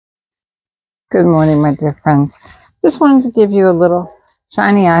Good morning, my dear friends. Just wanted to give you a little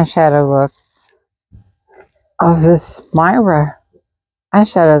shiny eyeshadow look of this Myra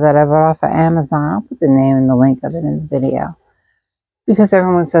eyeshadow that I bought off of Amazon. I'll put the name and the link of it in the video because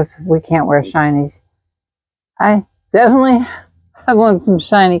everyone says we can't wear shinies. I definitely want some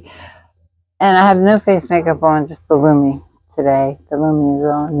shiny, and I have no face makeup on, just the Lumi today. The Lumi is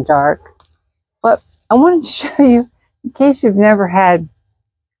on dark. But I wanted to show you, in case you've never had,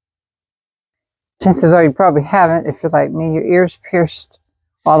 chances are you probably haven't, if you're like me, your ears pierced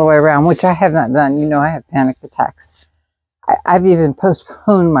all the way around, which I have not done. You know, I have panic attacks. I've even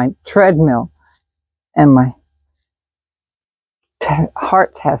postponed my treadmill and my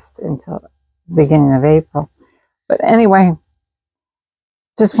heart test until the beginning of April. But anyway,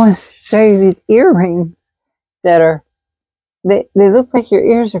 just want to show you these earrings that are, they look like your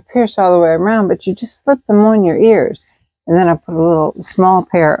ears are pierced all the way around, but you just slip them on your ears. And then I put a little small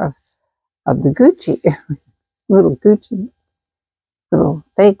pair of the Gucci, little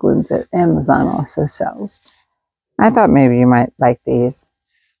fake ones that Amazon also sells. I thought maybe you might like these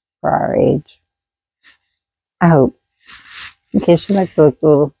for our age. I hope. In case you like the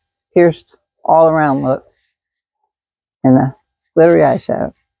little pierced all around look and a glittery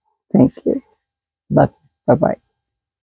eyeshadow. Thank you. Love you. Bye-bye.